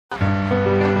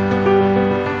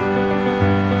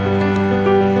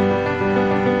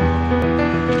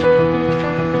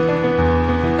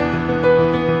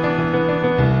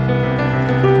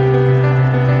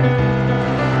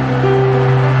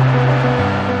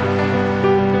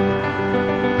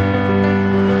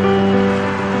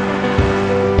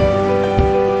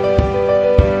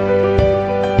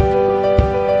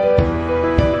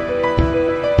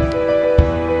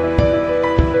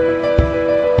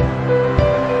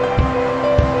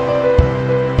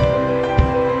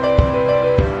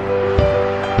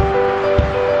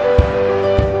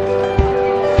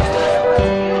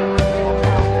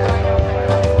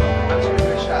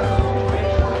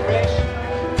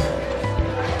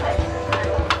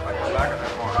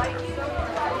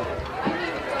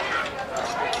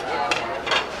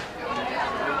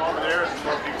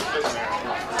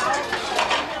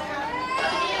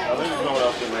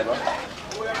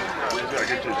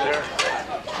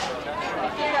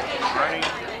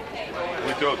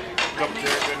Still a couple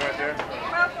chairs in right there.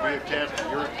 We have chance for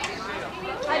yours.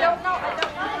 I don't know.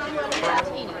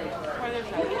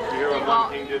 Well,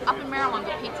 up in Maryland,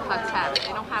 the Pizza Huts have it.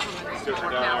 They don't have them in the store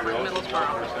down in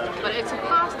Middlesboro. But it's a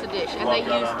pasta dish, and they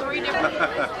use 3 different...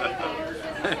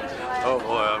 Oh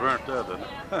boy, I learned that, didn't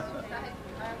I?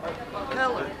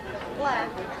 colors. Black.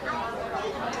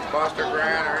 Foster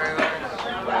Grant or anything?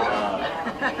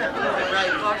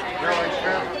 Really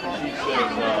shrimp?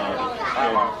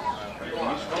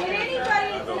 Did anybody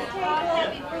at this table,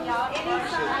 any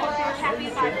somewhere happy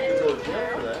about it?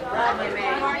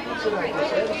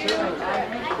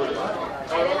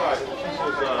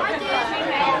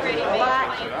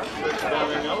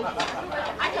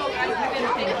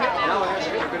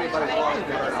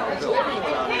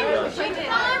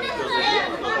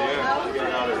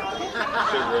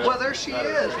 Well, there she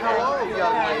is. Hello,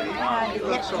 young lady. You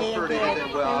look so pretty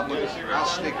today. Well, I'll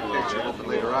sneak a picture a little bit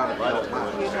later on if you don't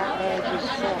mind.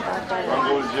 I'm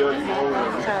going to jail, you go over there.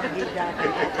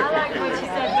 I like what she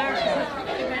said there.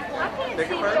 Big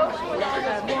friend?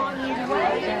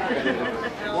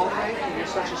 Well, thank you. You're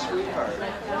such a sweetheart.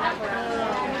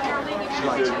 She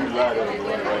said you lied on me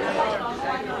right now.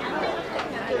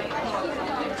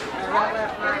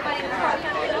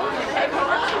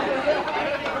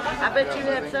 I bet you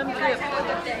had some trip. I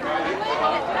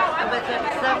bet you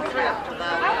had some trip to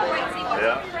that.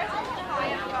 Yeah.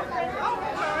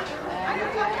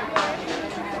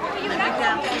 Many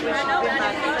times you wish you'd been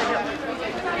like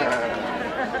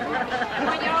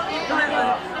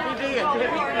He did.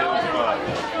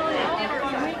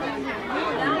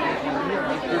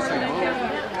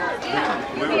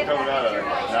 We were coming out of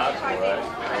Knoxville, right?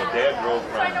 And Dad drove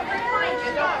from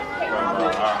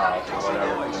our house or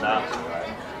whatever to Knoxville, right?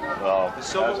 Well,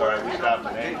 that's all right. We stopped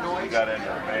in Ames. We got into the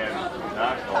van in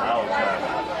Knoxville, and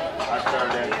I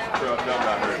started in the truck up, and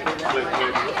I heard click,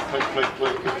 click, click, click,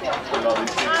 click, with all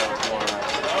these seatbelts going on.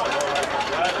 Oh, no, like I'm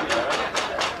driving, right?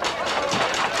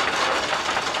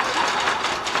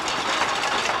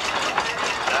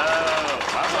 No,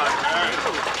 I'm not driving.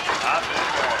 I've been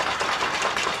there.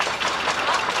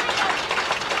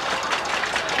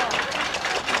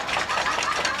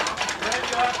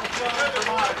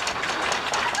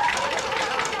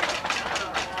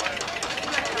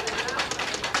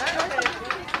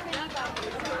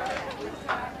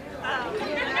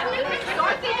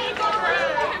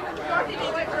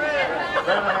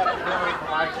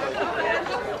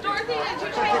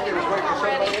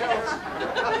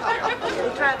 He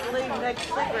tried to leave next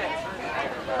cigarettes.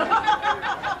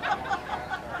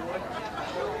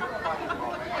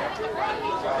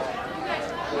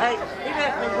 Hey, he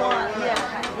left me one.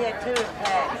 He had 2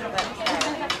 attacks.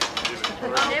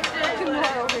 I'll never do it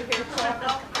tomorrow over here.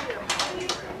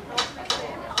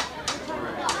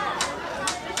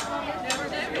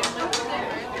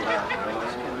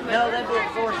 No, that'd be a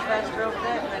force faster over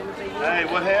that. They would be. Hey,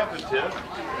 what happened, Tim?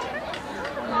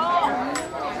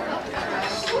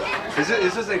 Is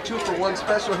this a 2-for-1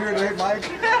 special here today, Mike?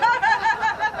 You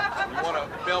want to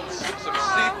film some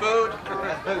seafood?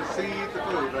 See, eat the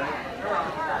food, right?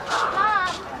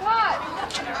 Mom, what?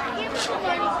 Give me some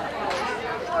money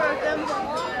for a gumbo.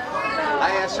 I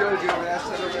showed you, man. I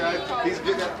said, he's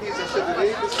getting that piece. I said, did they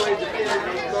eat this way in Japan?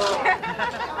 He goes, no.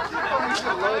 You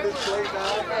should load this plate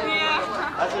down.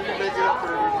 Yeah. I said, you make it up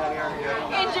for everybody, aren't you?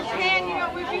 In Japan, you know,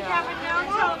 we'd be having, now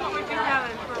tell them what we'd be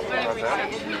having for a wedding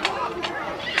reception.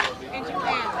 In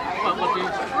Japan.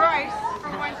 Rice,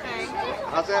 for one thing.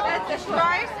 How's that?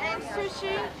 Rice and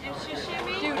sushi and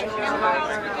sashimi. And what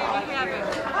else would they be having?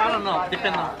 I don't know,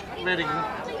 depend on wedding.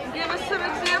 Give us some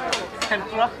examples.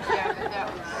 Tempura.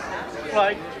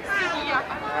 Fried. Yeah.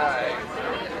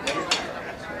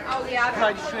 Oh, yeah.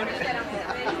 Fried shrimp. You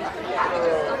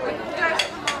guys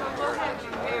come over, we'll have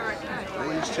you here at night.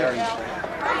 Please change.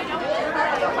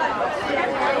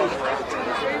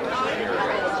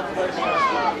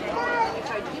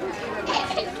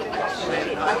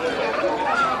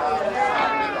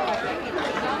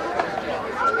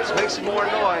 Let's make some more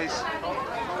noise.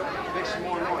 Make some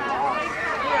more noise.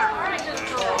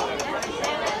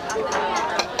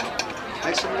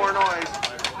 Make some more noise.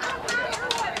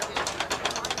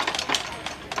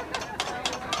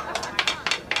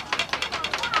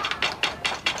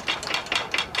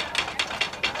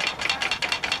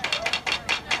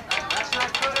 That's not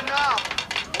good enough.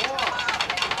 More.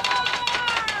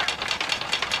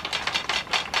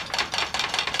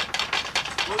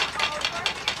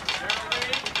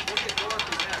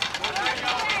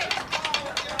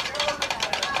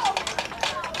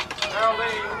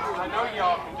 I know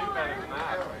y'all can do better than that.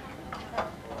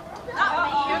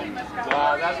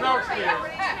 That's no excuse.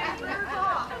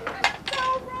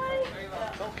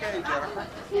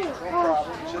 Hey, Jennifer. No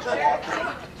problem. Just walking.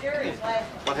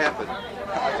 What happened? I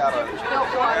got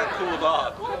cooled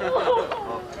off. It's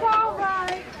all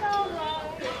right. It's all right.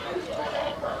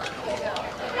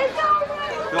 It's all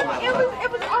right. It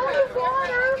was only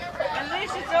water. At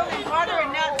least it's only water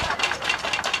and not.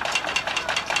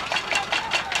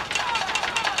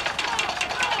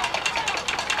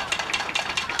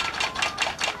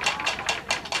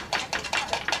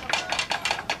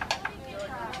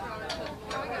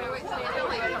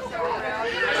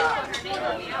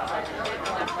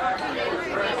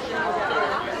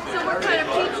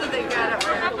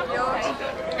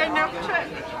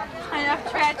 Enough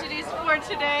tragedies for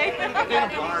today.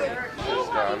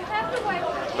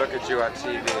 Look at you on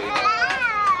TV.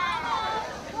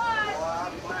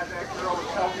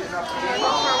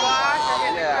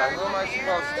 Yeah, who am I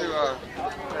supposed to,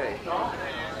 hey? Well,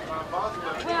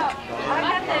 I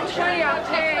got that tree out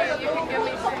there. You can give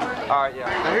me some money. All right,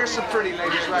 yeah. Now here's some pretty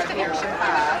ladies right here. Say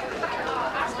hi.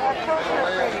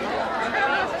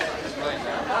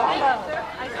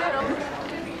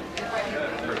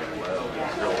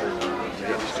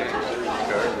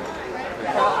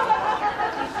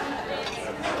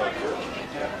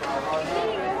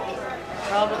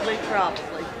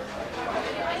 Probably.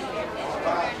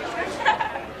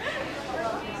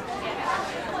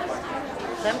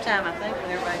 Sometime I think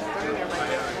when everybody's through,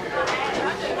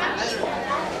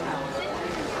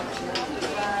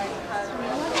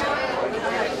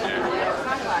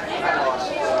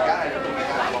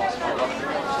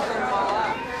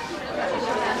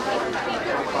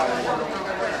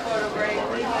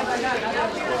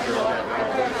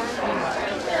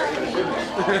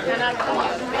 And I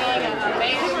thought being a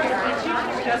major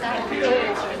just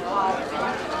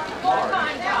we'll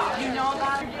find out. You know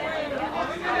about it?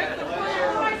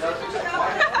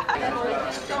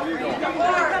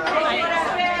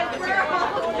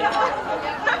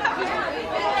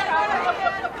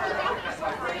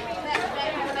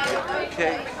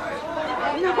 Cake.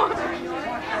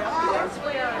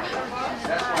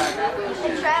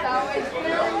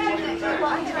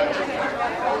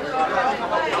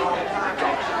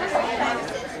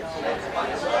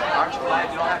 Aren't you glad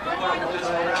you don't have to put up with this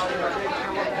around here?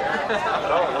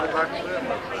 No, I'd like to live.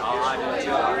 Oh, I do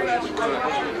too.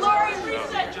 Lori,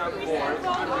 reset. Jump board.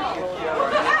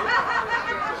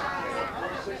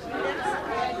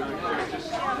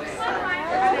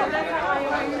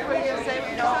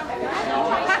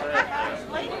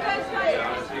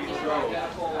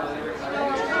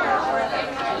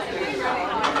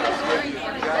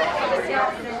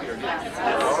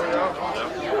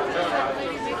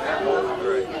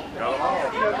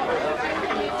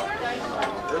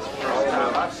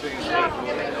 I've seen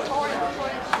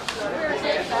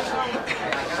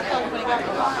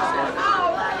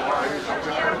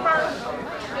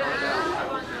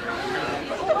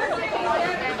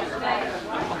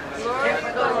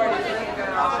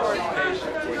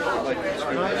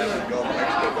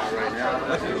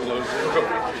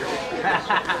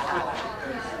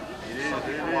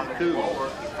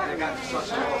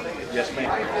yes, ma'am.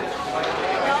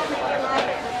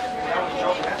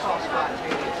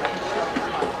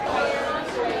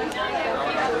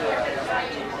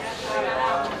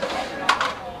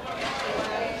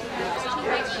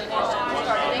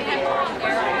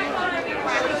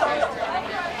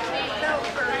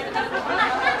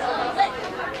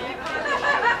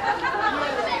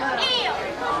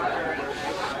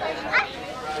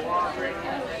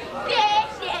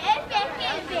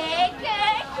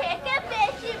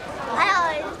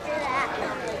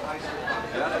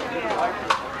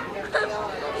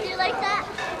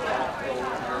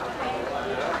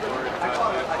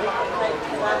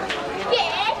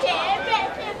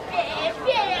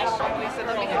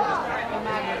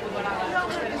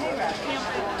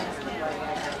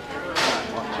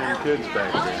 Kids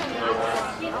back there.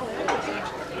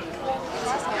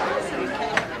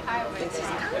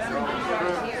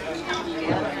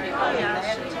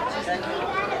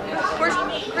 Where's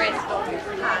Crystal?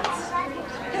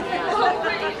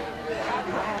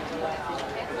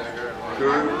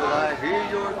 Girl, I hear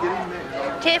you're getting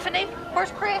married. Tiffany,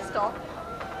 where's Crystal?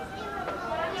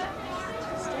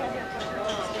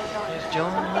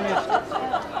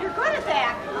 You're good at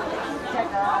that.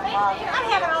 I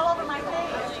have it all over my face.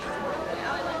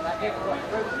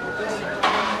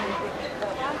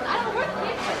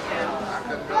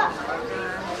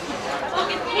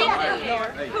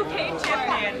 Who came?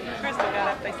 Tiffany and Crystal got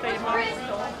up. They stayed in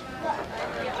Crystal.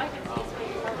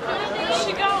 Where'd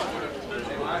she go?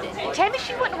 Tell me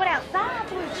she wouldn't have went outside,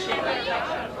 would she?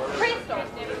 Crystal.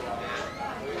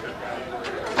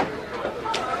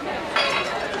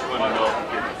 I know if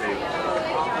you get the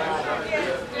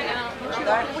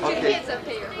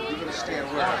understand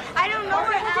where. I don't know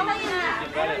where Ellen is.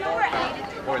 I don't know where Ellen is.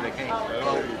 Where they came from.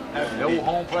 The old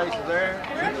home place is there.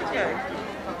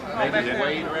 Maybe they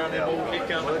wade around them old kick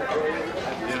out.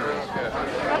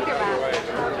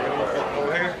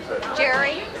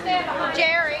 Jerry.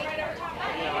 Jerry.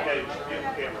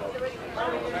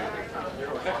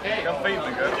 Come feed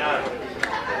me, good.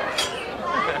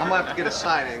 I'm gonna have to get a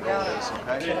side angle of this,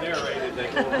 okay?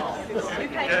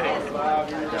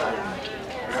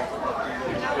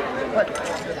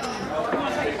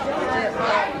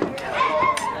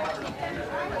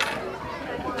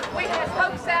 We had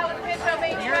poke salad, pinto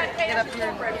beans, red potatoes,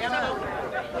 cornbread.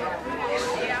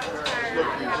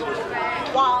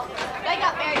 Well, they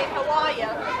got married in Hawaii.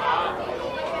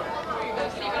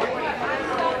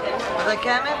 Are they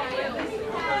coming?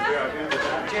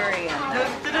 Jerry and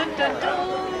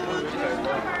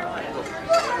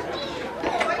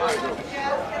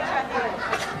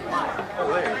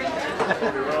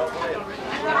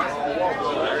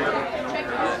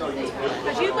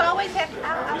Because you've always had,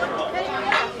 I want to tell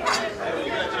you.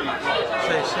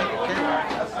 Tracie, okay?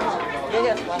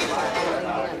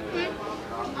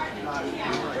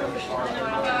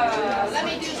 Let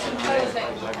me do some posing.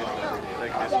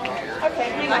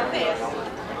 Okay, like this.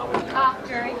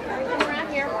 Jerry, come around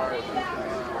here.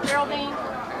 Geraldine,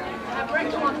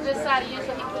 Brent come on to this side of you so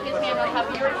he can put his hand on top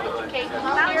of yours. Okay, come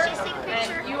over here.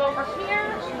 And you over here.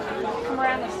 Come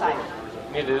around this side.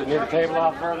 Need the table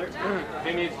off further.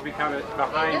 He needs to be kind of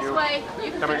behind This you. way,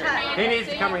 you can Come put your here. hand. He needs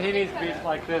to come. He needs to be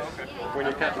like this when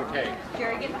you're cutting cake.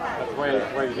 Jerry, get behind.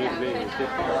 That's where you need to be.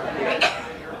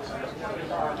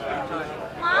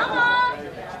 Mama!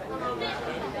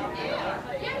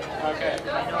 Okay.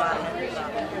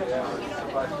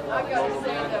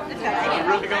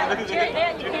 Really going to do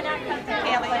that? You cannot come to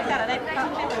Kelly. They've got to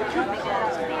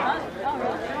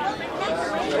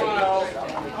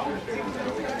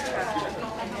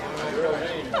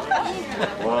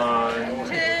One,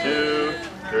 two,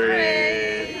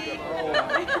 three.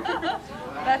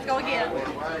 Let's go again.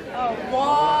 Oh,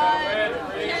 1,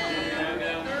 2,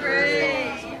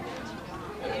 3.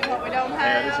 What we don't Man, I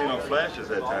have. didn't see no flashes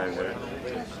that time there.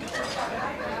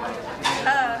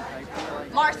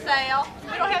 Marcel,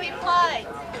 we don't have any plates.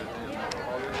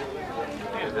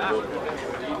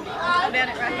 I've done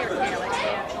it right here, Kelly.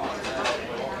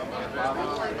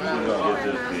 We're gonna get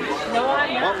this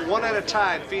piece. One at a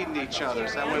time, feeding each other,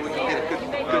 so that way we can get a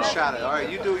good shot at it. All right,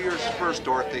 you do yours first,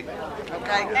 Dorothy.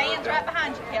 Okay. Dan's right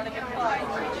behind you, Kelly, with a plate.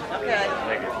 Okay.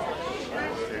 Take it.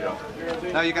 There you go.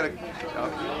 Now you gotta give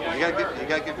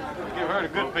Give her a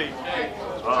good piece. You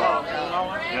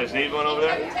guys need one over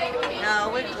there? No,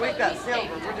 we've got silver.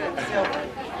 We're doing silver.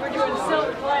 We're doing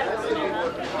silver platters.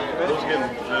 Let's get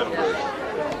them first.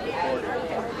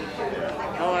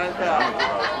 Oh,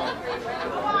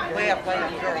 we have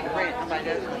plenty of Jerry Grant. Nobody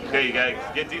does. Okay, you guys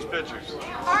get these pictures.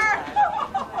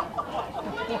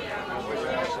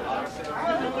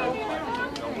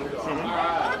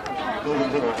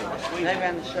 They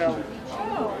ran the show.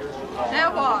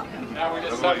 Now what? Now we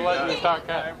just letting you start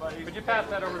cutting. Could you pass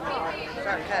that over to me?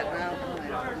 Start cutting now.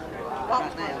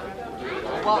 Walk. Now.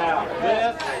 Now,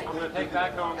 this I'm going to take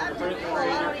back home to the fridge.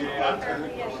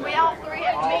 We all three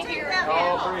have to be here.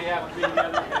 All three have to be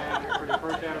together for the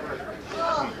first anniversary.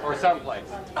 Or someplace.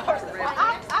 I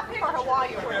picked for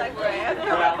Hawaii where they were at. Let's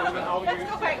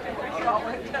go back to where you all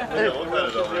went. Yeah, we'll cut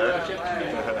it over there.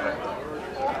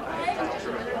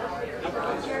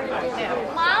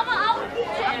 Mama,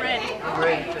 I'm ready.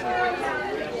 Okay.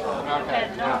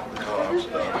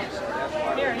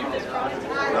 Here, you just cross.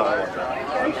 No,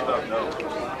 I'm stuck, no.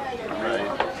 I'm ready.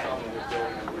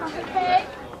 Cake?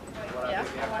 Yeah.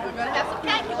 We're going to have some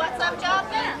cake. You want some,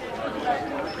 Jonathan?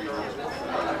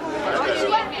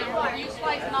 You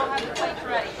slice and I'll have the plates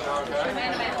ready.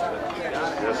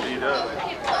 Yes, he does.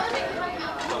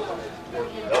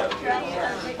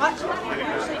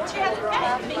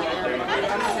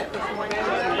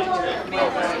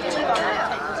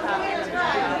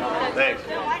 Thanks.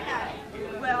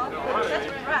 Well,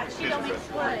 that's right. She don't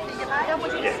explain. I don't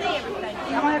want you to see everything.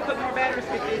 I'm gonna have to put more batteries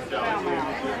with this film out.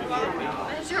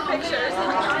 There's your pictures.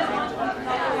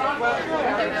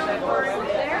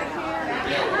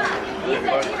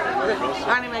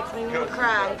 Barney makes me want to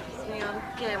cry. He sees me on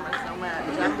camera so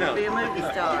much. I'm going to be a movie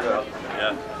star.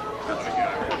 Yeah.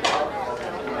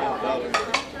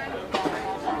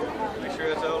 Make sure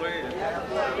that's all there is.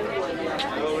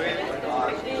 All there is.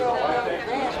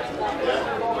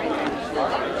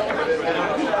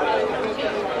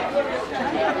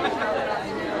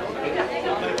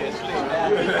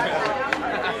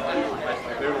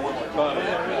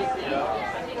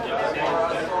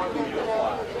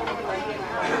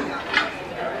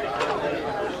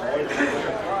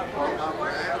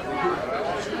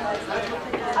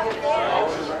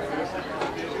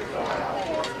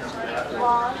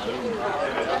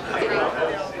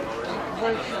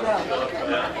 where did she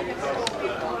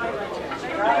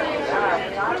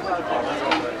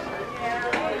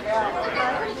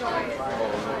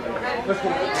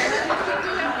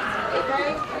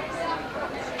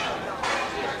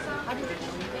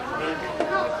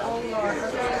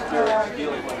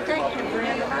Thank you,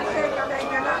 Brenda. I said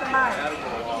you're not mine.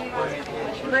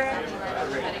 Brenda,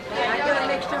 I got a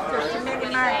mixture for some many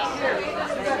mice.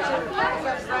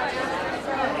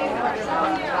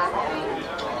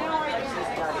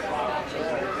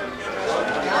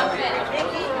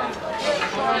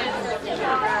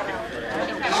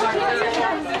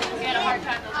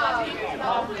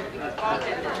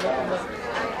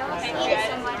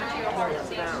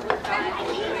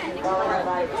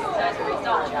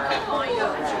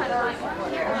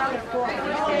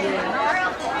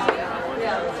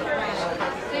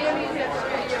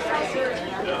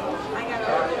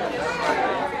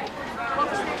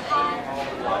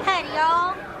 Hey,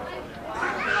 y'all.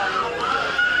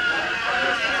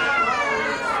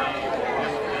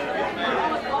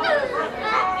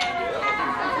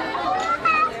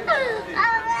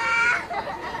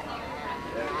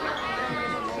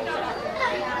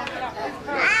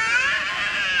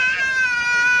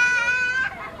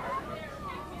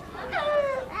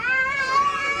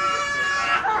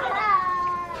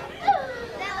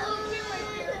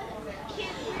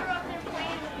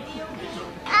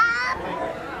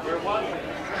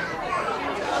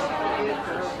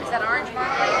 Is that orange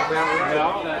marmalade?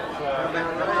 No, that's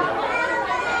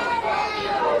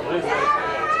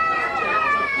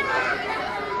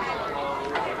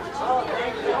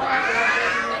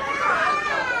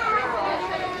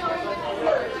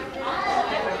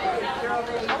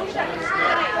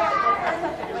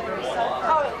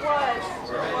Oh, it was.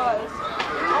 It was.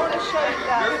 I want to show you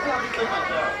that.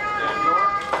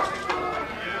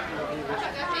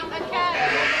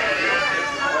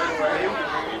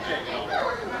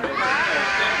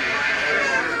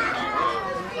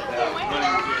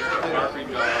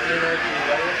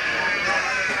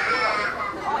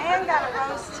 Oh, Ann got a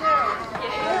rose too.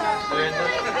 Look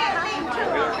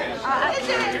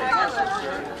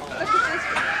at this.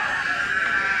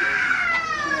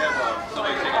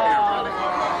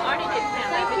 Arnie didn't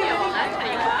have that video on. I tell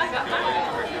you what, I got mine.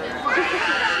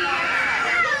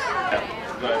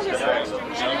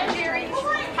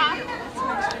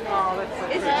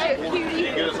 Isn't she a cutie? Can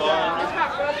you get us all in? That's my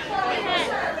brother. Can you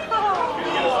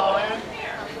get us all in?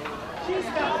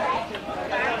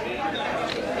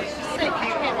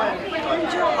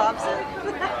 Jill loves it.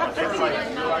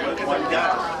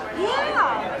 Yeah.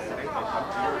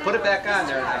 Put it back on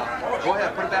there now. Go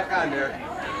ahead, put it back on there.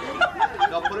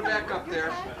 No, put it back up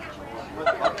there.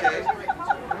 Okay.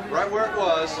 Right where it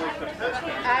was. All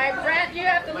right, Brent, you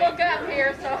have to look up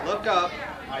here. So Look up.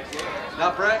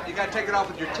 Now, Brett, you got to take it off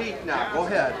with your teeth now. Go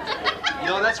ahead. You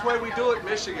know, that's the way we do it in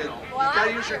Michigan. You got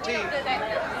to use your teeth.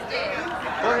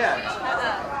 Go ahead.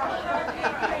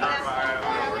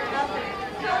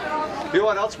 You know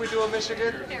what else we do in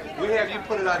Michigan? We have you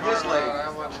put it on his leg.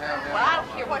 well, I don't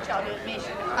care what y'all do in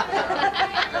Michigan.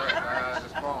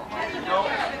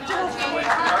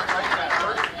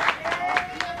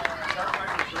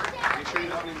 You sure you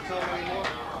don't need to tell him anymore?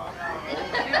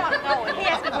 He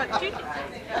asked me what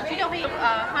you know he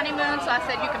honeymoon, so I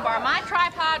said you can borrow my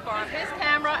tripod, borrow his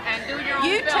camera, and do your own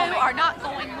filming. You two are not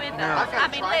going with us. I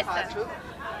mean, listen.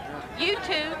 You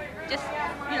two just,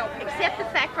 you know, accept the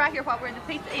fact right here while we're in the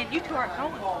pizza inn. You two aren't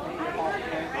going.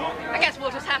 I guess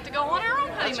we'll just have to go on our own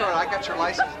honeymoon. That's all right. I got your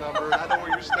license number. And I know where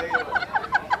you're staying.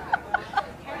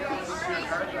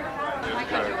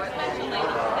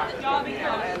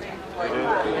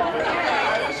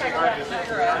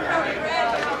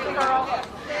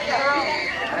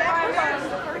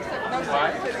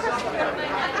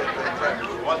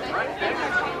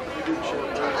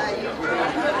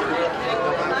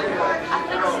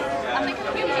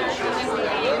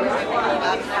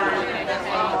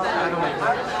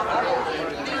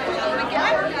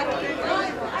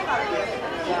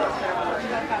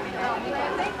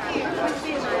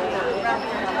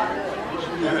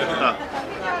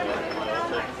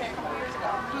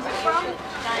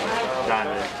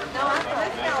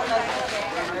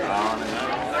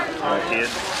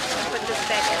 Put this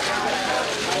back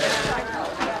in.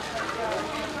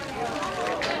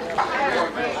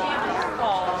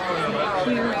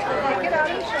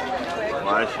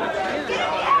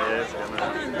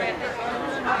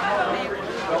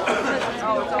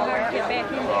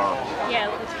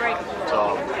 Yeah, it's great.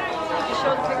 You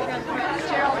show the picture on the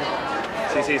Gerald.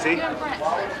 See?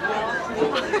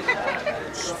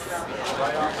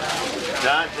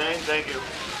 John, Jane, thank you.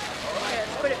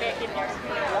 put it back in there.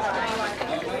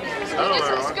 Hello, Just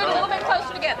everyone. scoot a little bit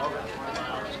closer together.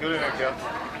 Scoot in there, Kel.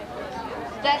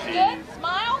 That's good.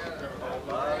 Smile.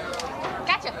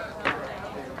 Gotcha.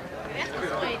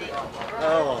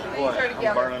 Oh, boy.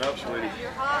 I'm burning up, sweetie.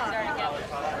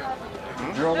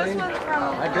 Geraldine,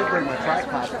 I did bring my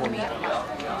tripod for you.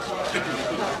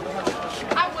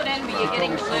 I would envy you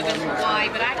getting to live in Hawaii,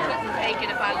 but I couldn't take it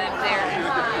if I lived there.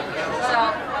 So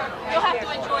you'll have to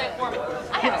enjoy it for me.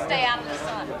 I have to stay out of the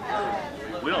sun.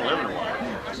 We don't live in Hawaii.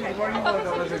 We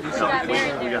got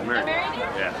married. We got married. Married here?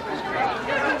 Yeah.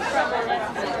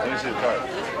 Let me see the card.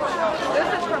 This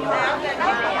is from them.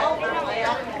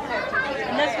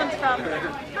 And this one's from me. I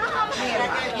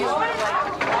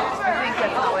think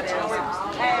that's how it is.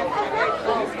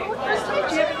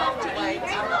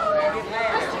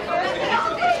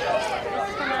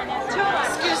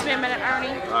 Excuse me a minute,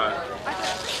 Ernie. All right.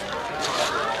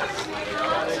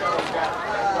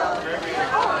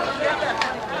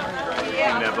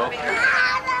 Nebo.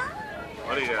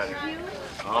 What do you got here?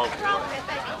 Oh, boy.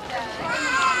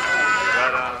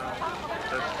 Ta-da.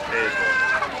 That's Tazewell.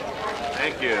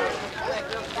 Thank you.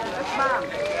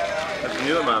 That's from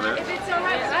you and Mom, man. It's all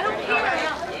right. I don't care.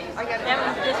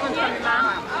 This one's from your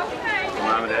mom. From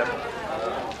Mom and Dad.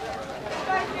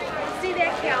 See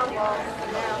that, Cal?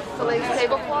 The lady's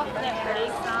tablecloth?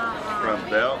 From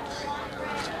Belt.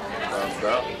 From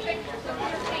Belt.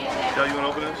 Kel, you want to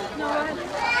open this?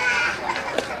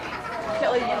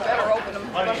 Kelly, you better open them.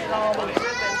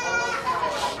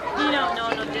 You don't know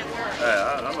no different. Hey,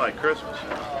 I'm like Christmas.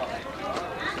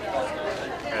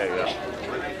 There you go.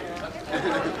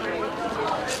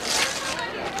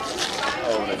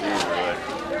 Oh, the deed away.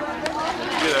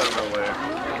 Get out of my way.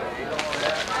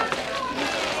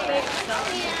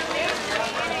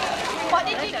 What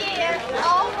did you get?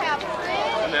 Oh, how pretty.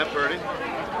 Isn't that pretty?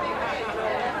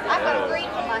 I got a green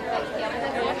for my Thanksgiving.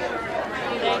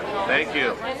 Thank you.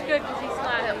 That's good because he's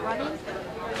not running.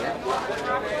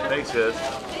 Thanks, sis.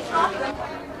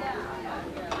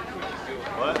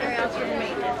 What? That's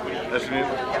from you?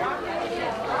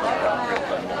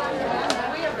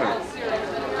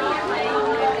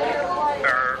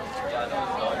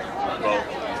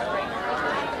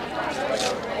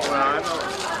 Well, I know.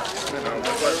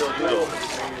 That's why I told you.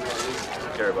 I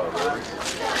care about babies.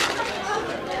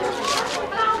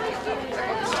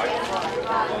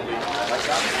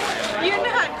 You're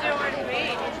not doing me.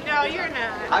 No, you're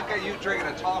not. I got you drinking a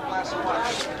tall glass of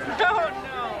wine. No,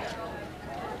 no.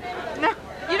 No,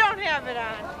 you don't have it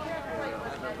on.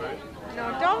 No,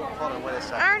 don't. Hold on, wait a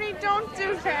second. Ernie, don't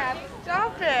do that.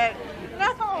 Stop it.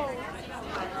 No.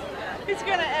 He's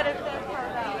going to edit that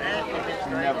part out.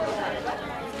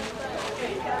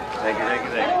 Thank you, thank you,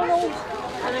 thank you.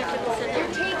 Your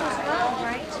table's wrong,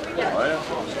 right? Oh,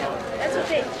 yeah? That's what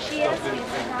she asked me.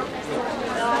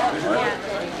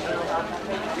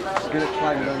 Get it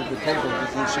climbing under the table.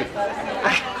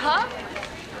 Huh?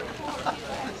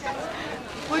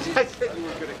 I said you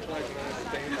were going to climb under the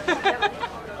table.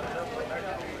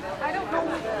 I don't know.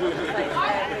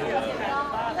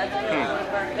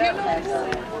 You know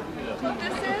who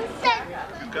this is?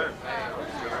 Good.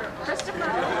 Christopher.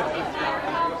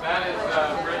 That is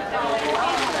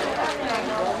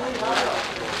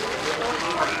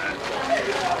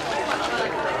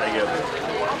Thank you.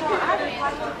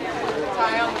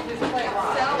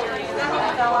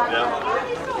 Yeah.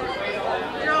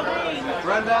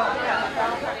 Brenda?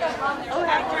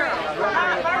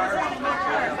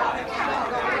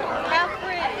 How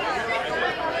pretty.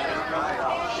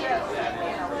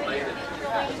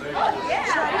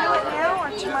 Should I do it now or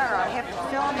tomorrow? I have to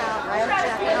fill them out and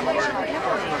check how much I have.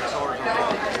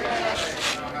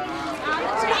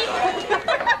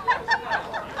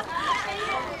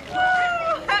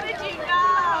 How did you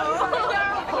know?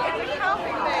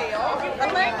 Coffee mail. I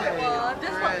like it one.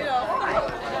 This one,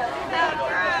 that's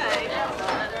right.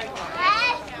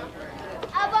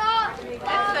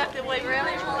 That's something we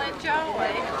really will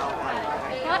enjoy.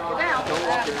 What? Now?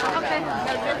 Okay.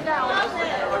 No, sit down.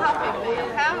 Coffee mail.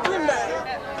 How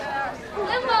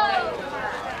Limo.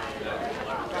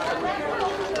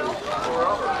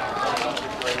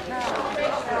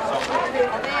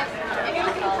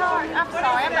 I'm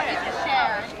sorry, I'm not Mrs.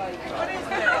 Sharon. What is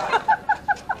that?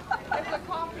 It's a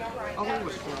coffee break.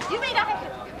 You mean I have to?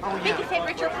 Vicky said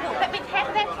Richard Poole. That means half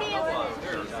of that's his.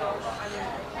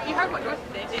 You heard what Dorothy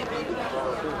said, didn't you?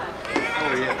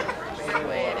 Oh, yeah.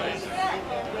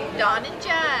 Don and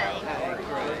Jane.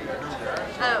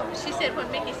 Oh, she said when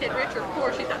Mickey said Richard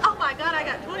Poole, she said, oh my God, I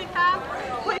got 25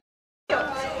 wheels.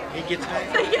 He gets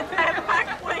that. He gets that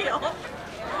back wheel.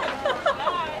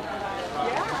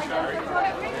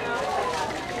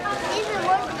 These are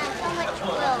working on so much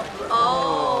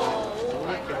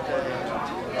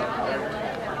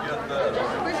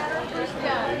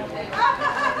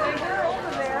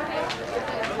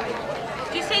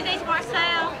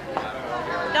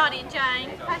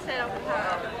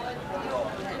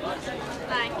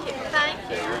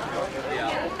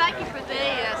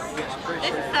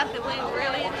This is something we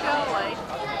really enjoy.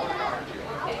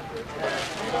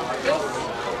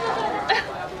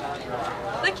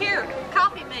 Look here,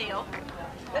 coffee meal.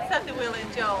 That's something we'll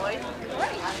enjoy.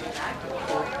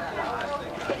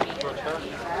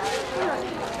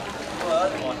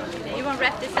 You want to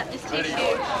wrap this up in this tissue?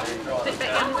 Put it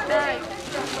back in this bag.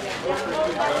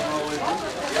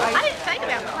 I didn't think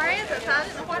about presents. I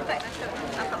didn't know what they. I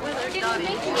thought, well, they're done.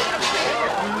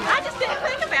 I just didn't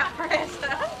think about presents.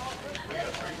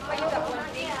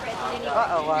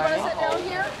 Uh-oh, Larry. Is it down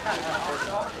here?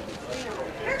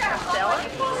 Sell it?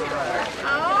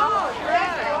 Oh,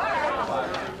 right.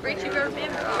 Reach your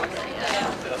member.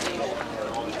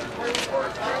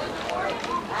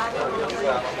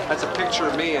 That's a picture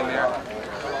of me in there.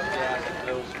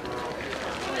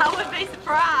 I would be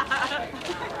surprised.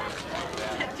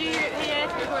 He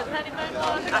asked me where the honeymoon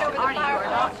was. Arnie, you are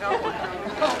not going.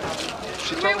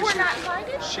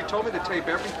 She told me to tape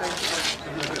everything.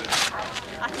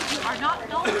 I said, you are not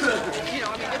going. You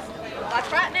know, I mean, it's like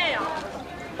right now.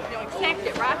 You'll accept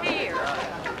it right here.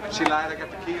 She lied, I got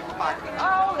the key in my pocket.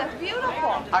 Oh, that's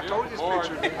beautiful. I told you this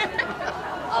picture of me.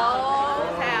 Oh,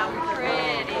 how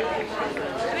pretty.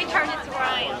 Let me turn this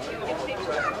around.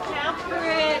 How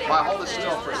pretty. Well, hold it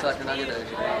still for a second. I get a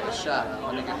shot.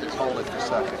 Let me get this. Hold it for a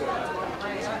second.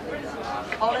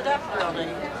 Hold it up,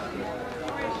 Geraldine.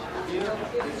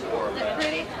 Isn't that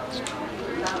pretty?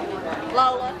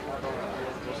 Lola.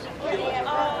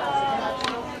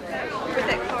 With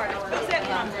that card. What's that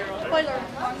one? Spoiler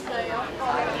on sale.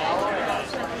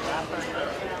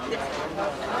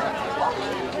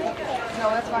 No,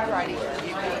 that's my writing.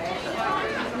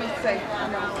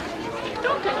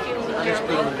 Don't confuse me,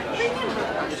 Geraldine.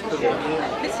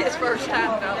 It's his first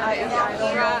time, though.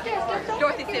 Right.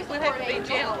 Dorothy said we'll have to be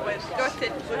gentle with. Dorothy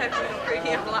said we'll have to treat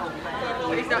him like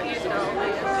he's not used to all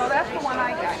this. So that's the one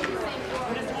I got.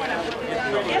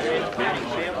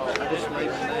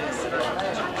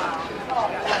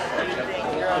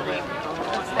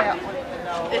 What's that one?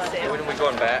 This is. When are we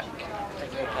going back?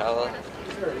 Are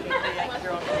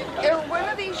one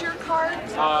of these your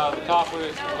cards? The top of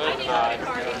it, left side.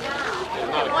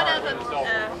 One of them,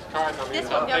 this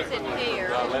one goes in here.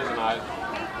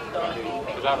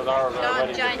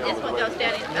 Don Jane, this one goes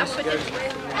down in, I put this,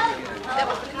 that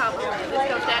was the top one. This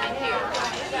goes down in here.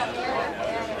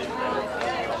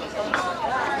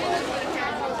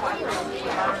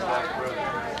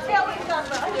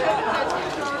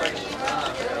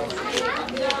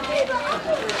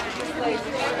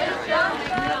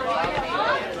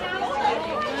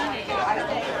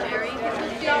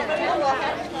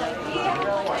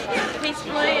 He's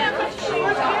playing.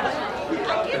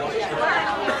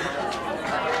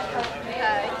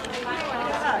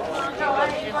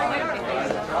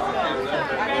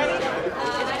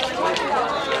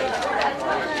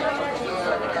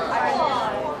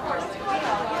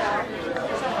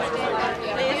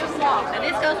 And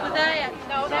this goes with that.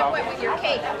 No, that went with your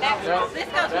cake. This goes with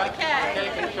the cake.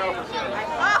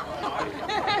 Oh.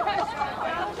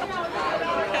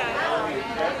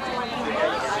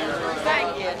 Thank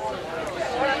you.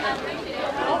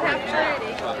 Oh, how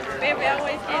pretty. Baby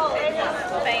always gets it.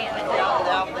 Fan.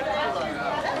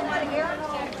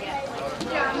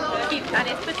 Keep, I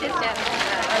just put this down in the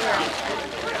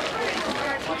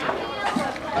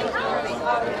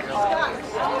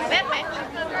that matches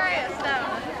the dress,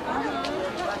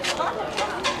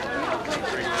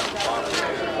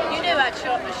 you knew I'd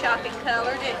show up a shocking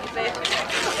color, didn't you, Beth?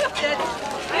 You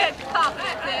had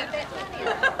confidence in it.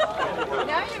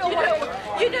 Now you know what.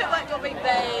 You knew it wasn't going to be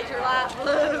beige or light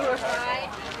blue or right.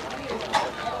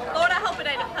 Lord, I hope it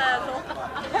ain't a puzzle.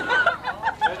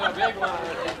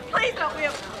 Please don't be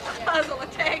a puzzle of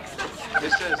Texas.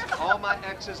 It says, all my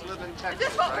exes live in Texas,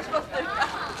 This is what we're right? supposed to do.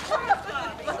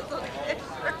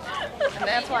 And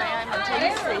that's why I'm in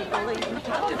Tennessee, believe me.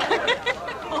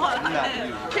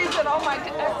 She said, all my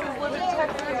exes live in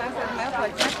Texas. And I said, and that's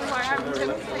exactly why I'm in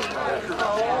Tennessee.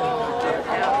 Oh,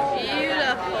 how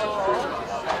beautiful.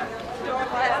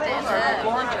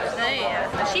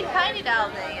 She painted all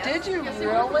these. Did you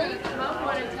really?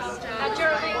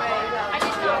 Geraldine, I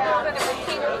just don't know whether it was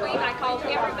king or queen. I called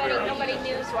everybody, nobody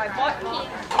knew, so I bought king,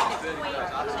 queen,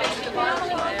 straight to the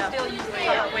bottom. Still use it.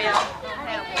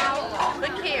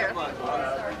 Look here.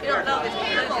 You don't know this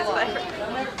pen is his favorite.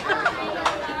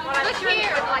 Look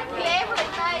here. Like Beverly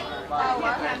made. Oh,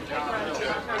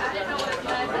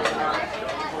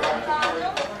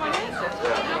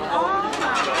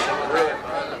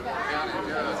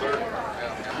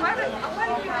 What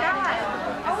have you got?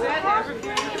 Oh, how pretty.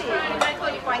 I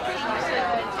put it right here.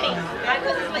 I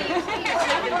put the sleeves here,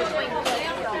 so in between the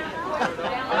legs.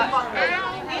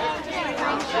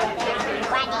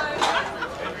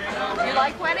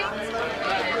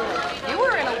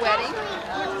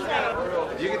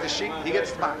 sheep, he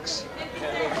gets the box.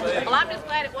 Well, I'm just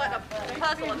glad it wasn't a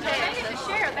puzzle of text. To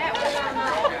share that with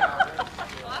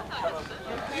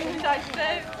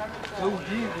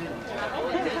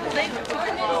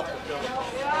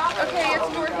Okay, it's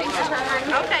Dorothy's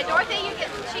turn. Okay, Dorothy,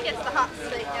 she gets the hot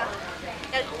seat now.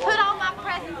 Now, put all my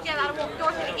presents together. I don't want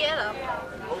Dorothy to get them.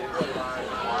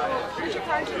 Here's your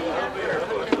card.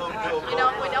 We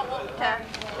don't want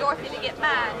Dorothy to get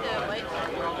mine, do we?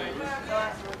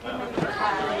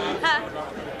 Huh?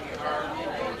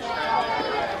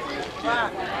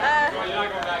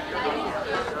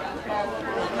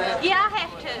 Yeah, I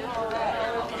have to.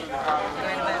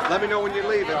 Let me know when you're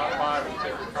leaving.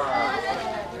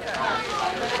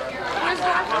 Where's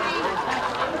Dorothy?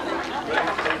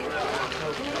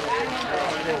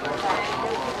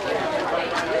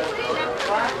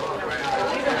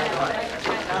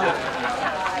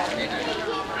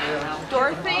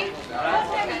 Dorothy,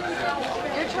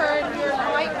 your turn. You're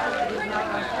right.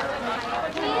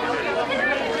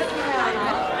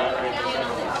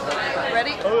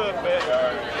 Ready?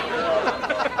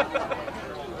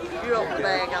 You open the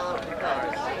bag, I'll open the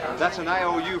cards. That's an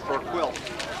IOU for a quilt.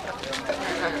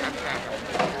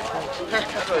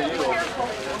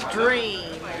 Dream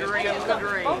the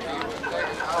dream.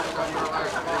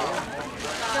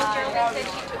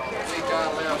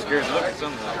 I'm scared to look at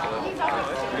something like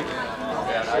that.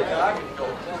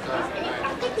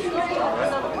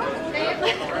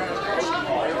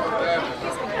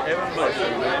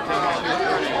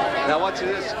 Now what's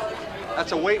this?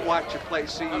 That's a Weight Watcher plate.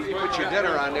 See, you put your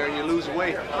dinner on there and you lose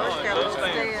weight. That's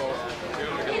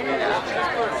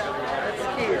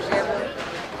cute.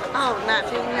 Oh,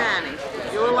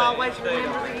 1990. You'll always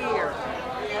remember the year.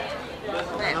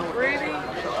 That's pretty.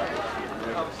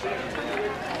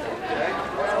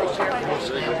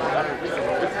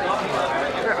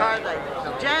 Where are they?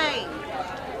 Jane,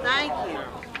 thank you.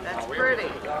 That's pretty.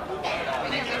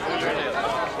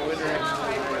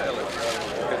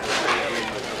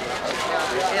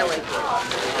 Ellie,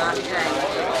 not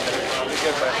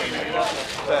Jane.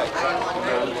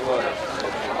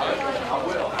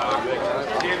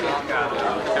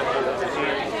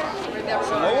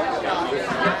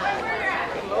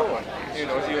 You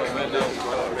know, if you don't know,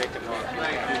 making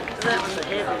That's the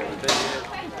heavy one.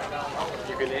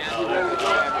 you can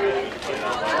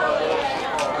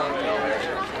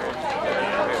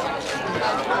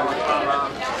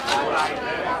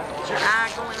Is your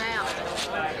eye going out?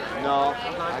 No,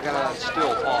 I got a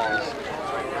still pause.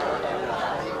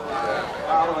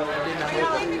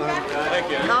 Thank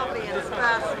you. Coffee and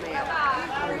spice milk.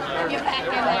 Get back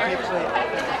in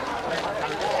there.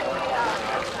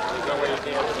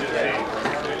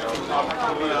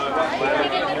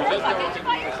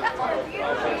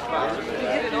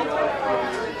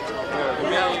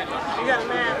 You got a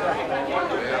map.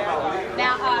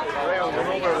 Now,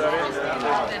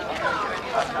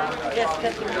 Just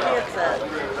cut your kids up.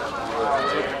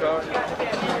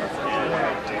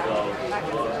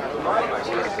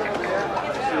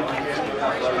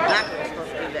 Not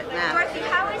supposed to do that now. Dorothy,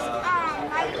 how is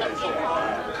my kitchen?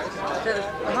 To the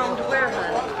home to where,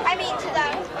 honey? I mean to the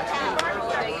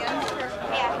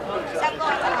yeah. So I'm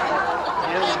going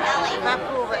with Ellie. If I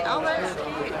pull that, oh, that's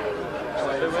cute.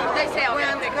 they say I'll Where get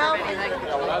a I'm picture of going. anything.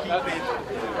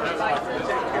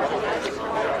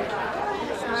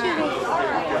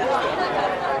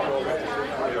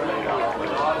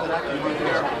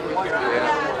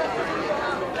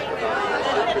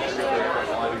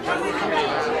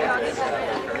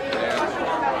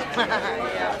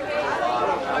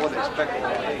 I wouldn't expect it.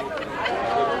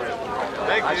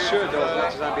 Thank you. I should, though, as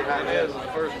much as I'm behind Inez this. is the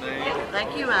first name.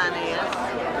 Thank you, Inez.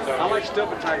 I like still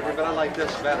photography, but I like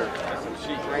this better.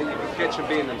 You can catch them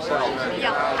being themselves.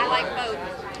 Yeah, I like both.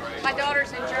 My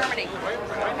daughter's in Germany,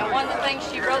 and one of the things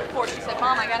she wrote for, she said,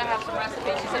 Mom, I gotta have some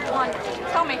recipes. She said, one,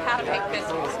 tell me how to make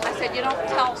biscuits. I said, you don't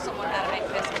tell someone how to make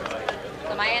biscuits.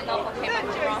 So my aunt and uncle came up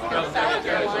from South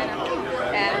Carolina,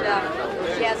 and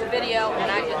she has a video, and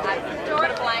I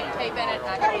put a blank tape in it, and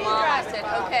I told Mom, I said,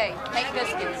 okay, make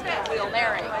biscuits, we'll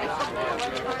narrate. And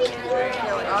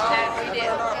we did.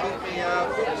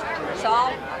 So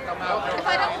if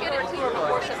I don't get it to her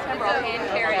before September, I'll hand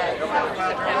carry it.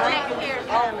 September.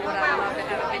 Oh, would I love to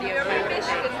have a video of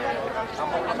Michigan.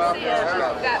 I'm seeing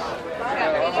we've got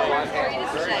videos for you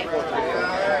to say.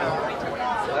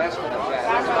 That's what I'm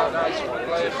at. Nice one.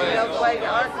 Go way to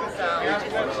Arkansas.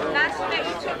 Nice to meet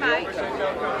you too, Mike.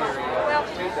 Well,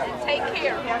 take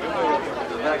care.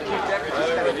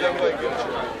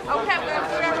 Okay,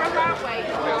 we're our way.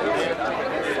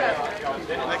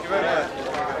 Thank you very much.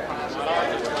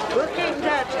 We'll keep in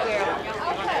touch,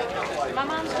 girl. Okay. My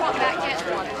mom's brought back yet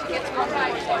one. She gets one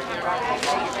right.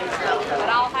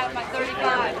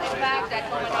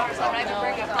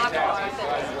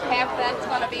 half that's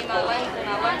going to be my lens and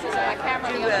my lenses and my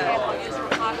camera. The other half I'll use for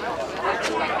photography. I'm just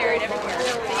going to carry it everywhere.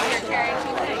 So you're carrying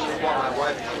two things.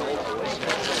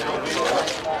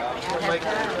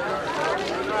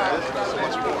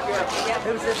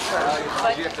 Who's this from?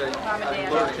 But you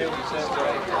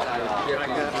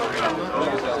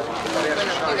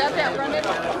got that running?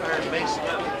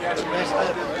 That's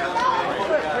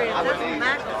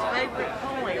Michael's favorite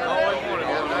point.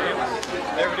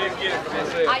 Never did get it for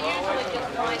myself. I usually just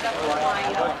wind up with my,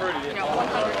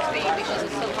 100 speed because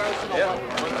it's so versatile.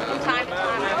 From time to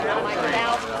time, I go like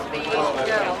 1,000 speed, because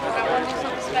I want to do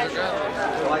something special.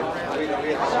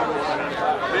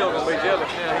 Bill's gonna be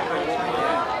jealous now.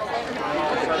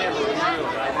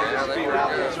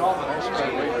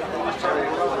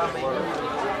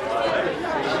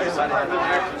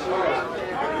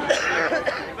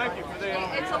 Thank you for that.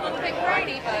 It's a little bit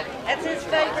grainy, but That's his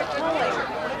favorite toy.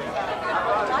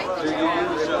 Do you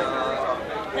use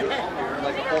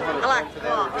like a 400? I like the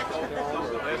clock.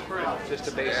 That's pretty. Just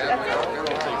a basic. well,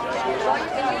 you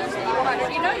can use the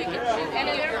 400. You know you can shoot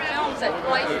any of your films at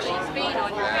twice the speed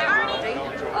on your camera.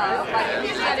 Like if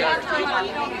you set it at 200,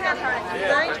 you don't have to turn it to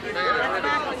 30.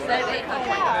 That's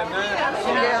 800.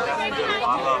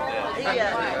 He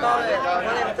bought it,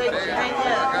 whatever things you hang up,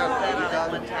 that on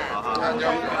it one time.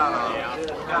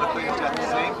 Got a thing that's got the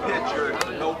same picture as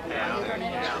the notepad.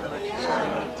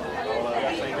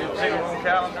 Take them on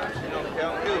calendars,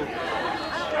 calendar.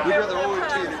 We'd rather order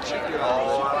to you than cheap you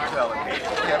all. Oh, I'm telling you.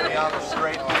 Kept me on the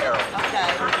straight and narrow.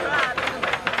 Okay.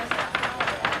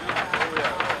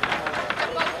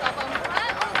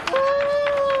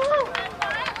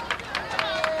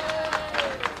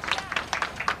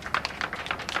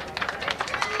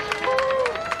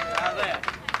 How's that?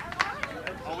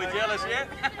 Are we jealous yet?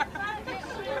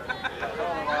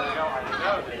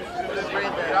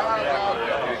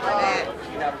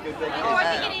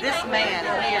 This man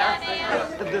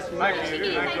here, This makes you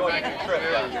enjoy your trip.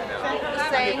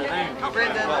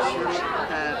 Brenda,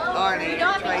 Arnie,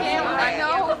 Tracie, I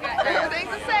know.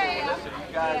 Everything's the same.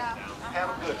 You guys have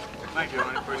a good one. Thank you,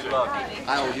 honey. Appreciate it. I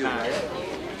owe you, man.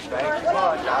 Thanks so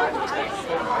much.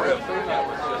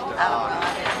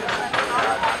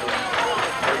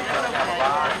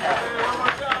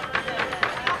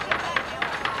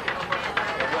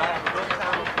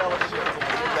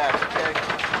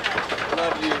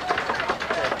 Love you.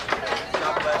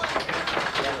 God bless you.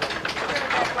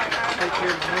 Take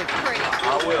care of me.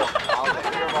 I will. I'll take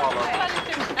care of all of them.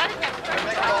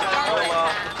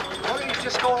 Why don't you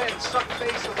just go ahead and suck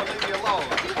face and we'll leave you alone?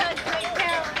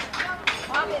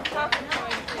 I've been talking to him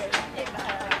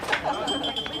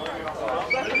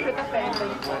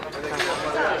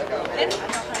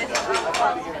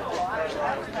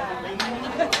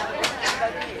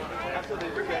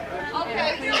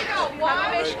Okay, here we go. Come to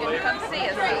Michigan, come see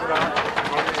us.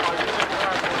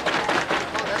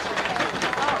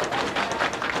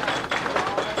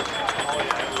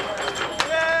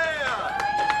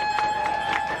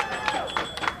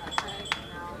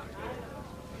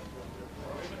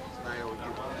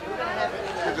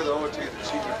 Look at the over to you.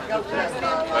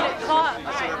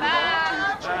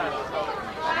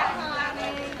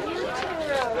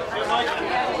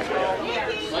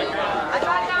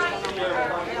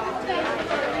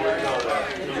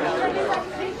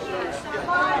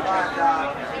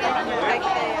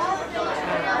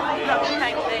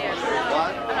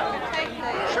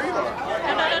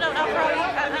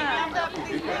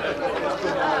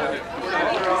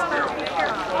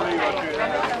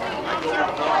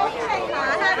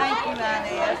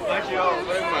 Thank you all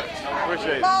very much.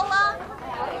 Appreciate it.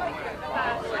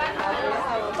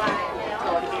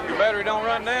 Your battery don't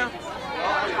run down?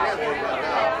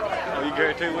 Oh, you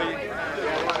carry two with you?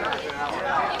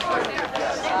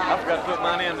 I forgot to put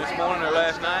mine in this morning or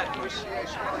last night.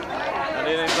 I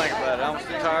didn't even think about it. I was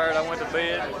too tired. I went to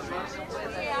bed.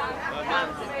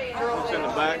 It's in the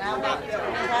back.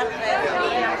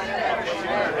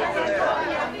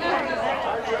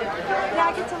 Yeah, I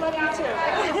get to love you too.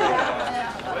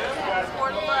 For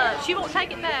love. She won't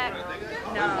take it back.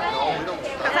 No.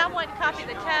 Because I wanted to copy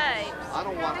the tapes. I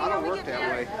don't work that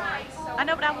way. I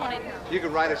know, but I wanted. You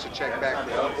can write us a check back for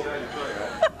that.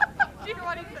 You know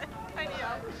what he said? I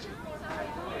know.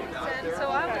 So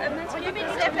will you be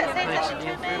sent that same session to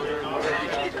me?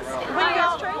 When are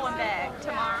y'all going back?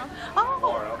 Tomorrow.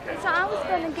 Oh, so I was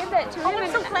going to give that to him.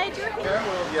 I'm so glad you're here.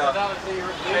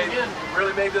 Yeah.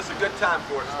 Really made this a good time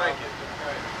for us. Thank you.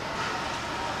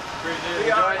 Appreciate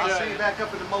it. I'll see you back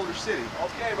up in the Motor City.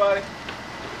 Okay, buddy.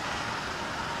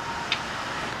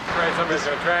 Somebody's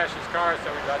going to trash his car,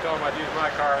 so I told him I'd use my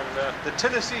car. And the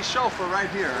Tennessee chauffeur right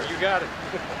here. You got it.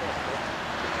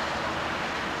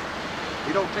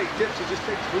 He don't take tips, he just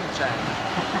takes moonshine.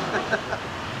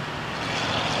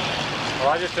 Well,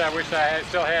 I just wish I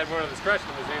still had one of the stretching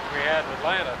machines we had in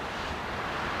Atlanta.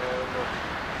 And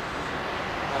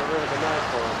that would really been nice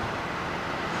for them.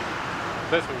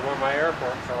 This was one of my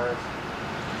airport cars.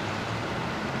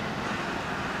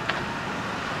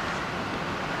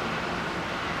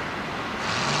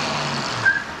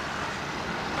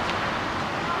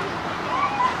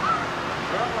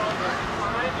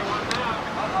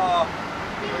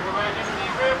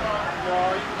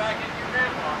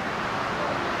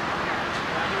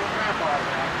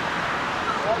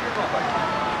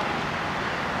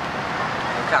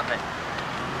 Copy.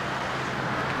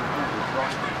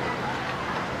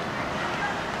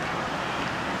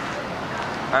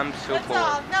 I'm so That's bored.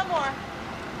 all. No more.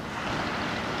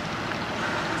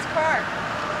 Whose car?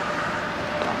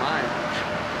 Not mine.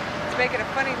 It's making a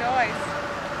funny noise.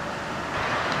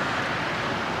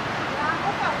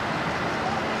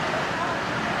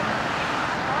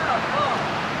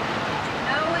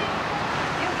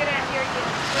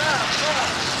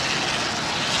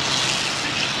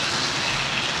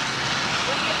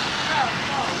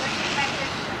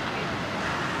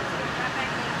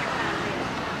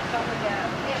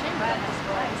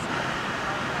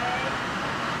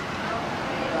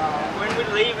 When we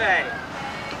leaving?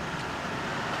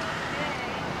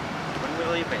 When we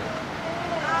leaving?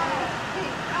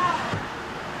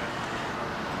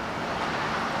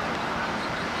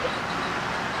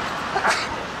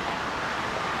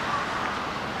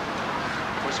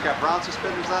 What, you got brown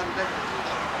suspenders on today?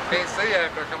 Can't see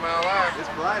after I come out alive. It's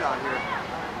bright out here.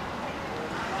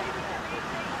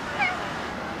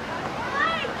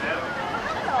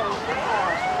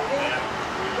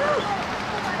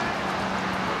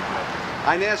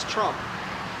 Inez Trump.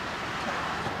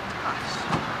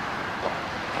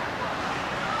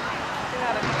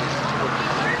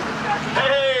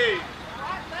 Hey!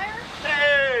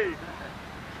 Hey!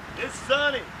 It's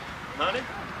sunny. Honey?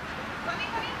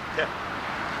 Yeah.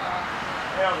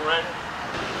 Yeah, Randy.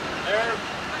 They're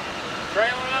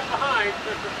trailing up behind.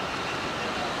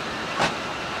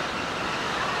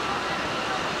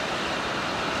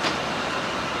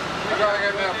 You gotta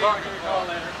get that bucket.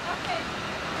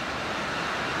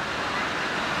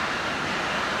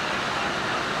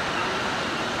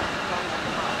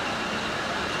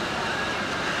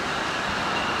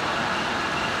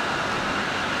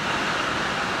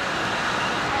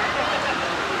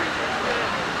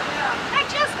 I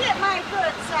just get my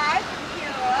good side from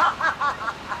you.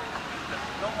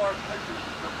 No more pictures.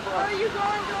 Where are you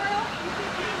going, Doyle?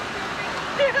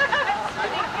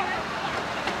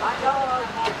 My dog.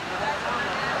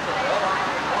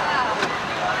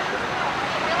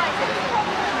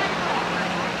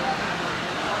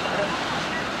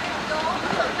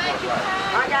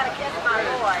 I gotta kiss my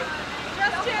boy.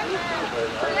 Justin!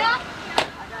 Yeah.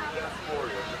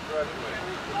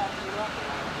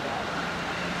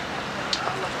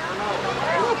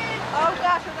 Oh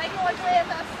gosh, are they going with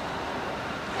us?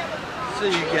 See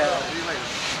you guys. See you later.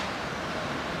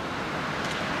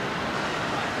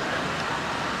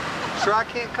 Sure I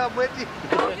can't come with you?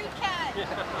 No, you can't.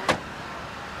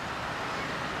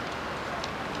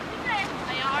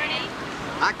 Hey, Arnie.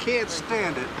 I can't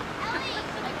stand it.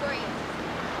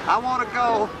 I want to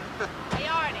go. Hey,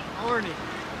 Arnie. Arnie,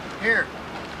 here.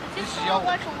 This is is yours.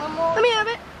 like a limo. Let me have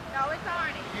it. No, it's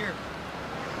Arnie. Here.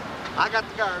 I got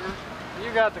the Garder.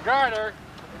 You got the Garder.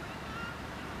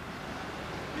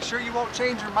 You sure you won't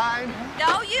change your mind?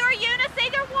 No, you or Eunice,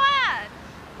 either one.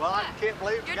 Well, I can't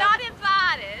believe You're you got- not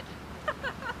invited.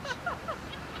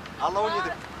 I'll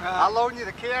loan you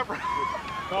the camera.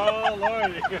 Oh,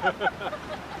 Lordy.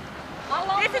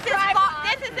 This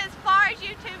is as far as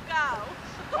you two go.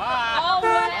 Bye. Oh,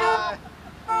 well. Bye.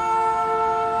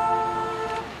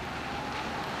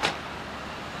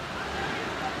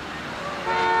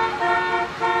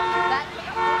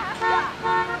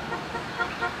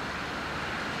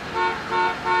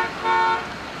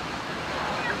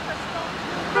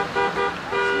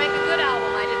 To make a good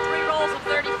album, I did 3 rolls of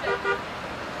 36.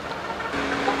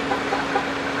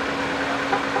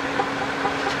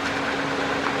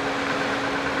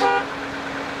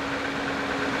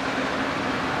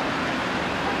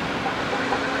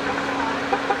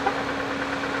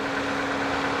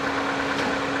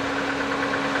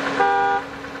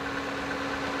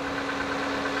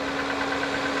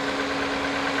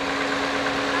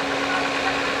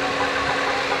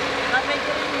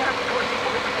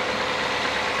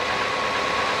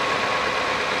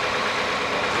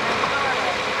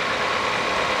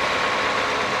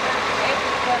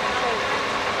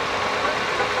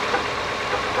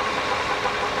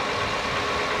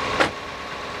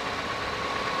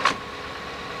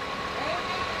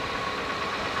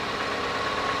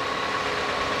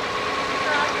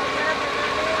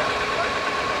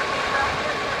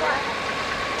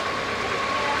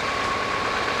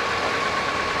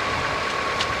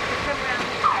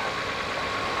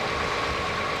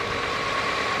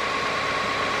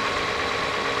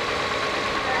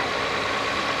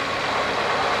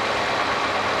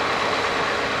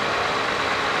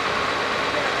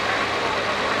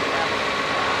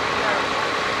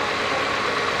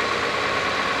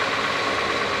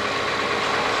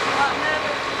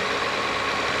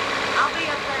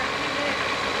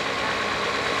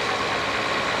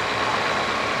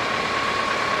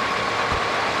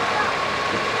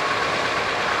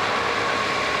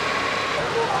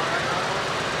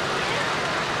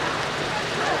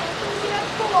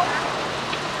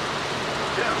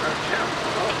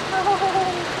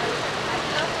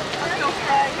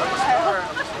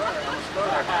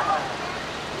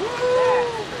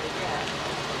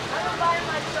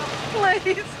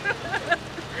 Please.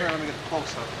 Here, let me get the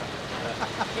close up.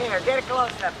 Here, get a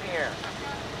close up here.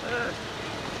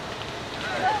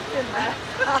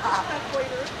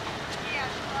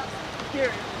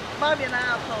 Here, Bobby and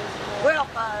I'll pose. Well,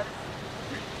 Buzz,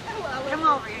 come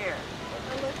over here.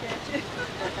 Look at you.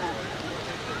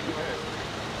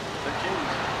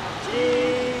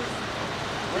 Jeez.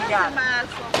 We got my eyes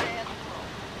so bad.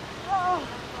 Oh.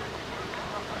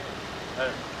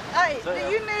 Hey, do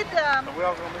you need we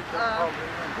all gonna meet there?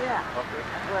 yeah. Okay.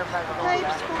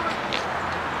 Tapes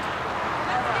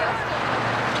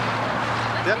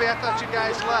Debbie, I thought you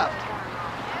guys left.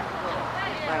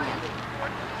 Bring it.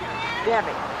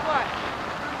 Debbie. What?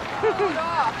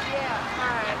 Yeah.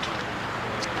 All right.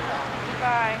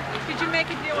 Bye. Did you make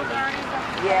a deal with Arnie?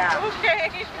 Yeah.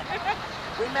 Okay.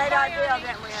 We made our deal,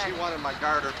 didn't we? She wanted my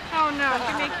garter. Oh no,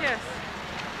 give me a kiss.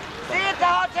 See you at the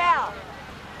hotel.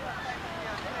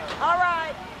 All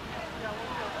right.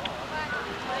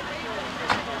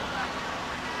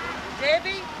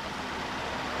 Debbie,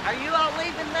 are you all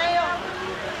leaving now?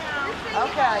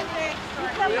 Okay. Okay.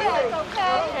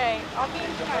 I'll be in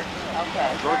touch.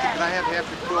 Okay. Dorothy, can I have half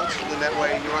your quilts? And then that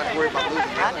way you don't have to worry about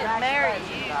losing I them. didn't marry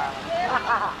you.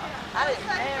 I didn't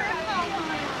marry you.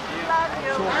 Love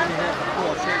you. So when you have the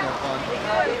quilts, ain't no fun.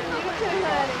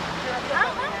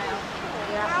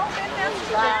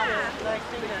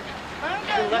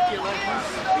 You're lucky,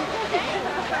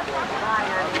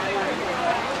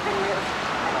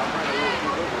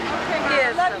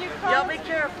 Yes. Y'all be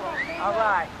careful. All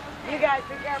right. You guys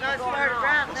be careful going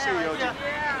around We'll see you, Yogi.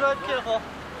 Good, careful.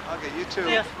 Okay, you too.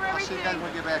 Yes. I'll see you guys when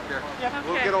we get back there. Yeah.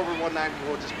 We'll Okay. get over one night and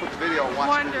we'll just put the video and watch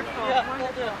Wonderful. the video. Yeah,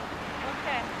 Wonderful. we'll do.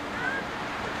 Okay.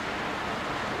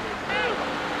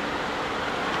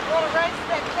 Want to race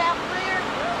that cavalier?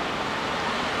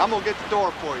 I'm gonna get the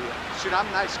door for you. Shoot, I'm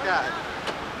a nice guy.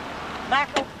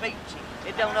 Michael beat you.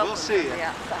 It don't open We'll see from you. the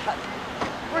outside.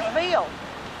 Where's Bill?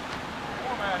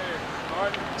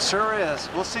 Sure is.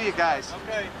 We'll see you guys.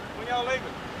 Okay, when y'all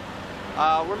leaving?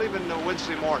 We're leaving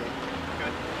Wednesday morning.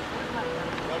 Okay.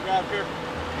 Y'all drive here.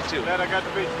 You too. Glad I got to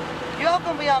beat you. Y'all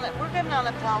gonna be on it. We're coming on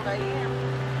it till all day.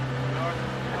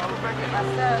 My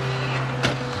stuff.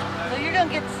 So you're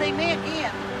gonna get to see me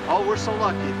again. Oh, we're so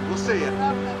lucky. We'll see you.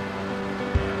 Okay.